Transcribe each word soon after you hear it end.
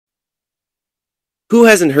Who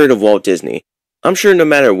hasn't heard of Walt Disney? I'm sure no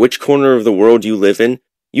matter which corner of the world you live in,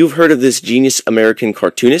 you've heard of this genius American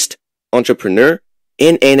cartoonist, entrepreneur,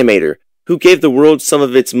 and animator who gave the world some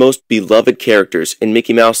of its most beloved characters in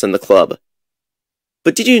Mickey Mouse and the Club.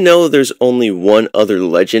 But did you know there's only one other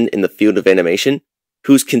legend in the field of animation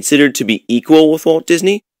who's considered to be equal with Walt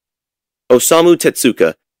Disney? Osamu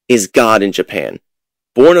Tezuka is God in Japan.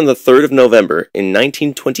 Born on the 3rd of November in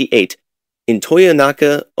 1928 in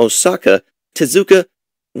Toyonaka, Osaka, Tezuka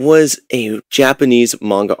was a Japanese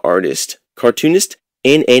manga artist, cartoonist,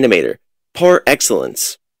 and animator, par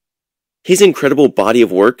excellence. His incredible body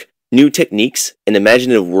of work, new techniques, and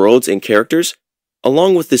imaginative worlds and characters,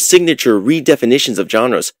 along with the signature redefinitions of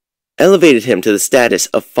genres, elevated him to the status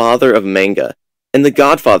of father of manga and the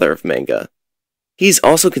godfather of manga. He's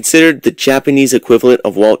also considered the Japanese equivalent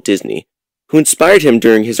of Walt Disney, who inspired him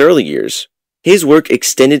during his early years. His work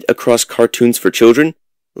extended across cartoons for children,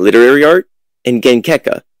 literary art, and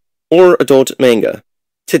genkeka, or adult manga.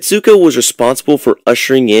 Tezuka was responsible for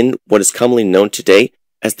ushering in what is commonly known today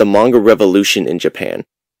as the manga revolution in Japan,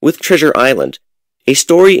 with Treasure Island, a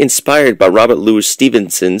story inspired by Robert Louis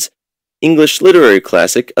Stevenson's English literary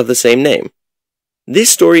classic of the same name.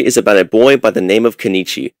 This story is about a boy by the name of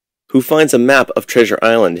Kenichi, who finds a map of Treasure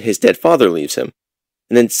Island his dead father leaves him,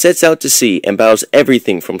 and then sets out to sea and battles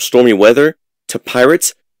everything from stormy weather to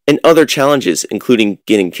pirates and other challenges, including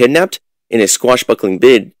getting kidnapped in a swashbuckling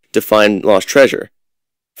bid to find lost treasure.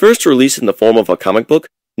 First released in the form of a comic book,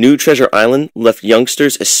 New Treasure Island left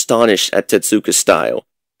youngsters astonished at Tezuka's style,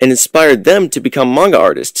 and inspired them to become manga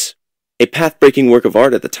artists, a path-breaking work of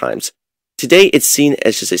art at the times. Today it's seen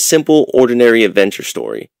as just a simple, ordinary adventure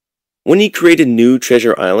story. When he created New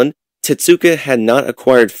Treasure Island, Tezuka had not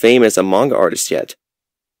acquired fame as a manga artist yet,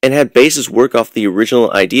 and had based his work off the original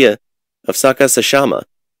idea of Saka Sashama,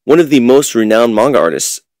 one of the most renowned manga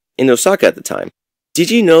artists in Osaka at the time.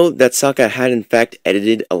 Did you know that Saka had in fact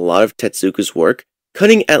edited a lot of Tezuka's work,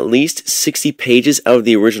 cutting at least 60 pages out of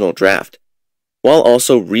the original draft, while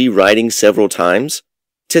also rewriting several times?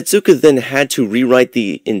 Tezuka then had to rewrite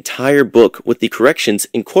the entire book with the corrections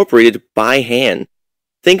incorporated by hand.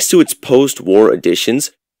 Thanks to its post-war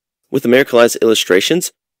editions, with Americanized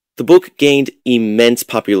illustrations, the book gained immense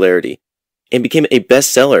popularity and became a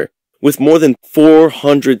bestseller with more than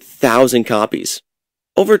 400,000 copies.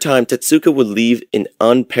 Over time, Tezuka would leave an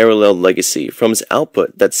unparalleled legacy from his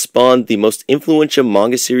output that spawned the most influential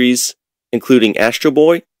manga series, including Astro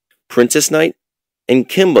Boy, Princess Knight, and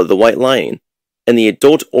Kimba the White Lion, and the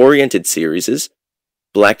adult-oriented series,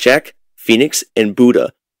 Blackjack, Phoenix, and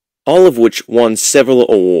Buddha, all of which won several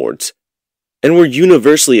awards, and were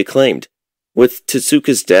universally acclaimed. With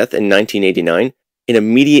Tezuka's death in 1989, an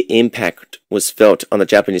immediate impact was felt on the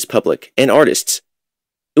Japanese public and artists.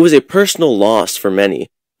 It was a personal loss for many,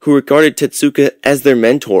 who regarded Tezuka as their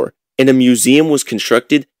mentor, and a museum was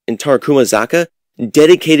constructed in Tarakumazaka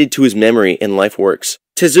dedicated to his memory and life works.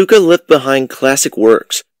 Tezuka left behind classic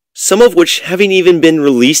works, some of which haven't even been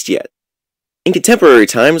released yet. In contemporary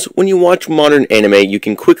times, when you watch modern anime, you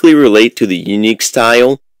can quickly relate to the unique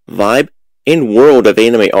style, vibe, and world of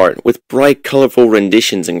anime art with bright, colorful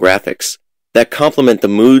renditions and graphics that complement the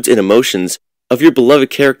moods and emotions of your beloved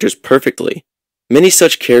characters perfectly. Many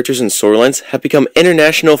such characters and storylines have become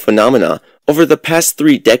international phenomena over the past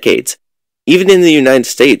 3 decades, even in the United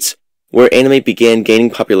States, where anime began gaining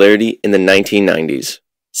popularity in the 1990s.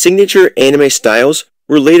 Signature anime styles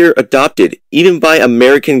were later adopted even by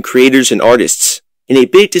American creators and artists in a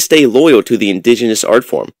bid to stay loyal to the indigenous art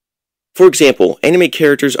form. For example, anime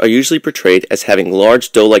characters are usually portrayed as having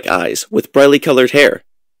large doe-like eyes with brightly colored hair.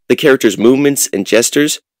 The characters' movements and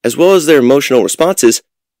gestures, as well as their emotional responses,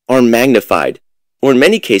 are magnified, or in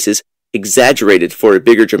many cases, exaggerated for a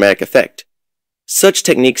bigger dramatic effect. Such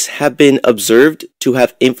techniques have been observed to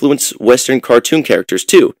have influenced Western cartoon characters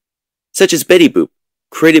too, such as Betty Boop,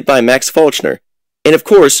 created by Max Faulkner, and of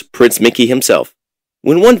course, Prince Mickey himself.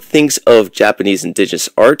 When one thinks of Japanese indigenous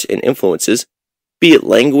art and influences, be it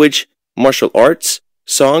language, martial arts,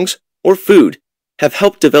 songs, or food, have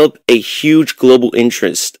helped develop a huge global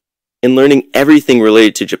interest in learning everything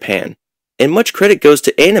related to Japan, and much credit goes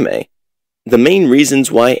to anime. The main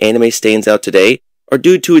reasons why anime stands out today are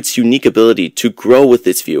due to its unique ability to grow with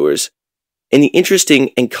its viewers, and the interesting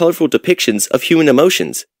and colorful depictions of human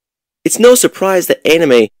emotions. It's no surprise that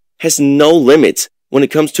anime has no limits when it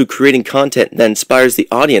comes to creating content that inspires the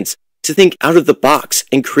audience to think out of the box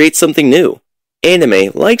and create something new. Anime,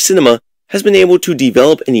 like cinema, has been able to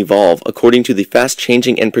develop and evolve according to the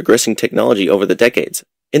fast-changing and progressing technology over the decades.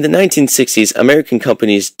 In the 1960s, American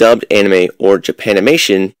companies dubbed anime, or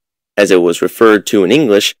Japanimation, as it was referred to in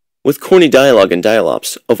English, with corny dialogue and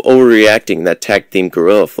dialogues of overreacting that tag-themed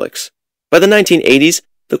guerrilla flicks. By the 1980s,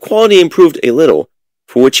 the quality improved a little,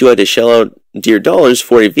 for which you had to shell out dear dollars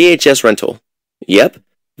for a VHS rental. Yep,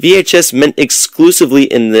 VHS meant exclusively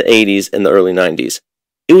in the 80s and the early 90s.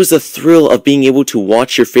 It was the thrill of being able to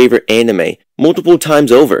watch your favorite anime multiple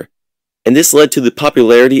times over, and this led to the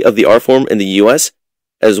popularity of the art form in the US,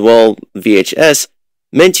 as well. VHS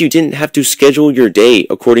meant you didn't have to schedule your day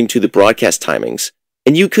according to the broadcast timings,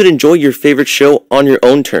 and you could enjoy your favorite show on your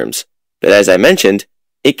own terms, but as I mentioned,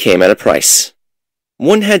 it came at a price.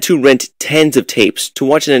 One had to rent tens of tapes to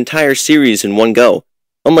watch an entire series in one go,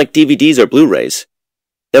 unlike DVDs or Blu-rays.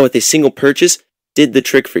 That with a single purchase did the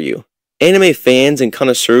trick for you. Anime fans and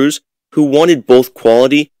connoisseurs who wanted both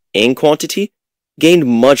quality and quantity gained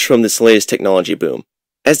much from this latest technology boom,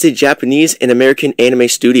 as did Japanese and American anime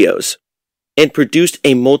studios, and produced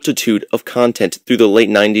a multitude of content through the late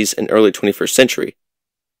 90s and early 21st century.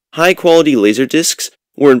 High-quality laserdiscs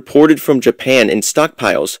were imported from Japan in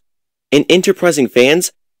stockpiles, and enterprising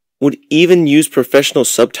fans would even use professional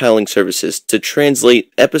subtitling services to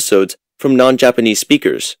translate episodes from non-Japanese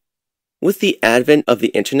speakers. With the advent of the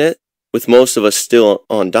internet, with most of us still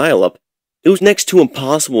on dial-up, it was next to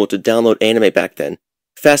impossible to download anime back then.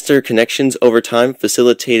 Faster connections over time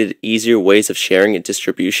facilitated easier ways of sharing and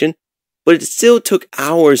distribution, but it still took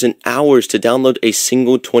hours and hours to download a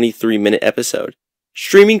single 23-minute episode.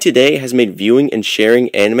 Streaming today has made viewing and sharing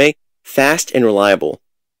anime fast and reliable.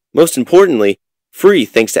 Most importantly, free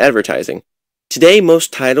thanks to advertising. Today,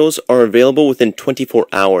 most titles are available within 24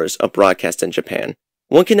 hours of broadcast in Japan.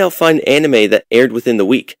 One can now find anime that aired within the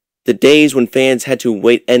week. The days when fans had to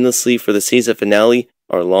wait endlessly for the season finale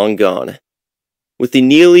are long gone. With the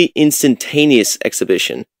nearly instantaneous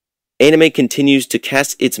exhibition, anime continues to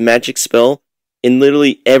cast its magic spell in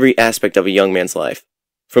literally every aspect of a young man's life,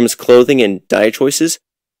 from his clothing and diet choices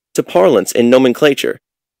to parlance and nomenclature.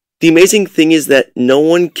 The amazing thing is that no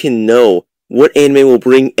one can know what anime will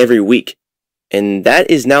bring every week, and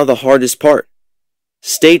that is now the hardest part.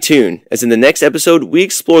 Stay tuned, as in the next episode we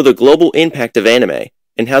explore the global impact of anime,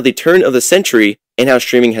 and how the turn of the century and how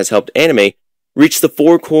streaming has helped anime reach the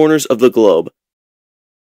four corners of the globe,